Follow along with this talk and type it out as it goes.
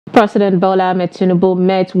President Bola Tinubu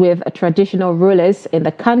met with traditional rulers in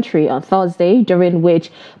the country on Thursday, during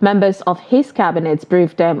which members of his cabinet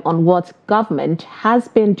briefed them on what government has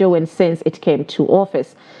been doing since it came to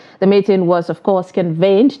office. The meeting was, of course,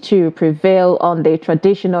 convened to prevail on the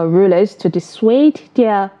traditional rulers to dissuade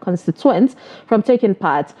their constituents from taking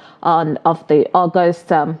part in the August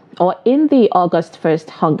 1st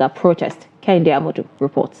hunger protest. Kehinde Amodu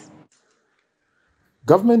reports.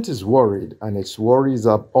 Government is worried, and its worries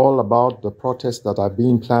are all about the protests that are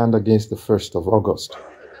being planned against the 1st of August.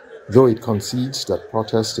 Though it concedes that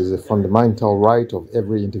protest is a fundamental right of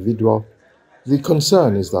every individual, the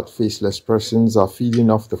concern is that faceless persons are feeding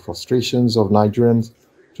off the frustrations of Nigerians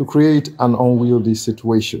to create an unwieldy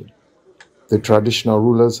situation. The traditional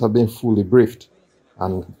rulers have been fully briefed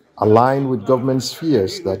and align with government's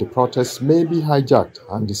fears that the protests may be hijacked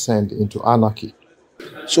and descend into anarchy.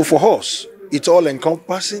 So for us, it's all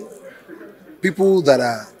encompassing. People that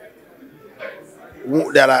are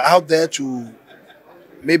out there to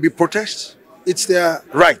maybe protest, it's their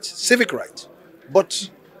right, civic right. But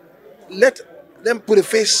let them put a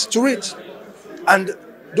face to it, and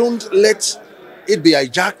don't let it be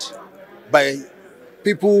hijacked by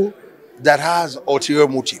people that has ulterior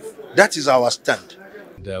motive. That is our stand.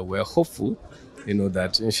 We're hopeful,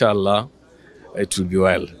 that inshallah it will be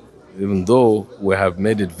well. Even though we have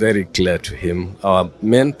made it very clear to him, our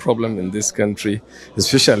main problem in this country,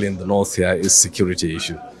 especially in the north here, is security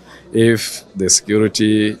issue. If the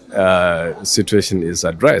security situation is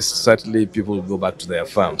addressed, certainly people will go back to their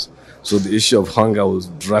farms. So the issue of hunger will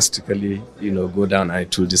drastically, go down and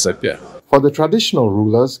it will disappear. For the traditional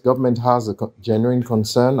rulers, government has a genuine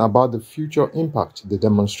concern about the future impact the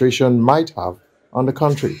demonstration might have on the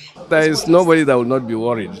country. There is nobody that will not be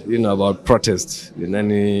worried, about protests in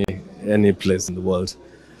any place in the world.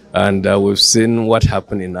 And we've seen what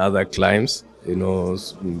happened in other climes.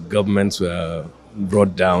 Governments were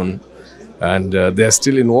brought down, and they're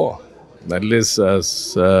still in war. At least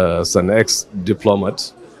as an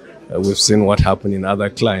ex-diplomat, we've seen what happened in other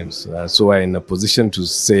climes. So we're in a position to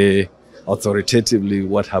say authoritatively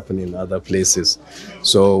what happened in other places.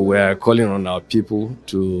 So we're calling on our people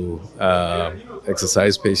to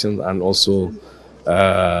exercise patience and also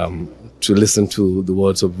to listen to the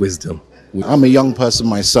words of wisdom. I'm a young person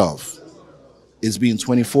myself. It's been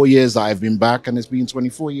 24 years that I've been back, and it's been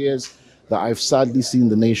 24 years that I've sadly seen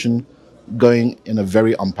the nation going in a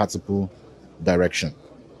very unpalatable direction.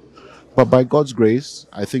 But by God's grace,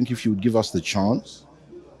 I think if you would give us the chance,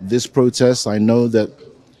 this protest, I know that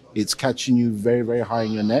it's catching you very, very high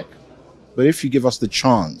in your neck. But if you give us the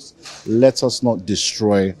chance, let us not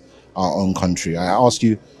destroy our own country. I ask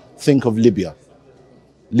you, think of Libya.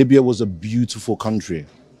 Libya was a beautiful country.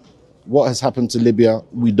 What has happened to Libya?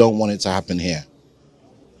 We don't want it to happen here.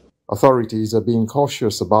 Authorities are being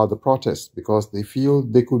cautious about the protests because they feel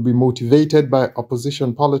they could be motivated by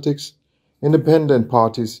opposition politics, independent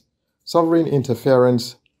parties, sovereign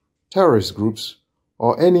interference, terrorist groups,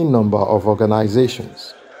 or any number of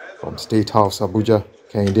organizations. From State House, Abuja,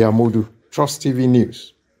 Kehinde Amodu, Trust TV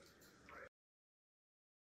News.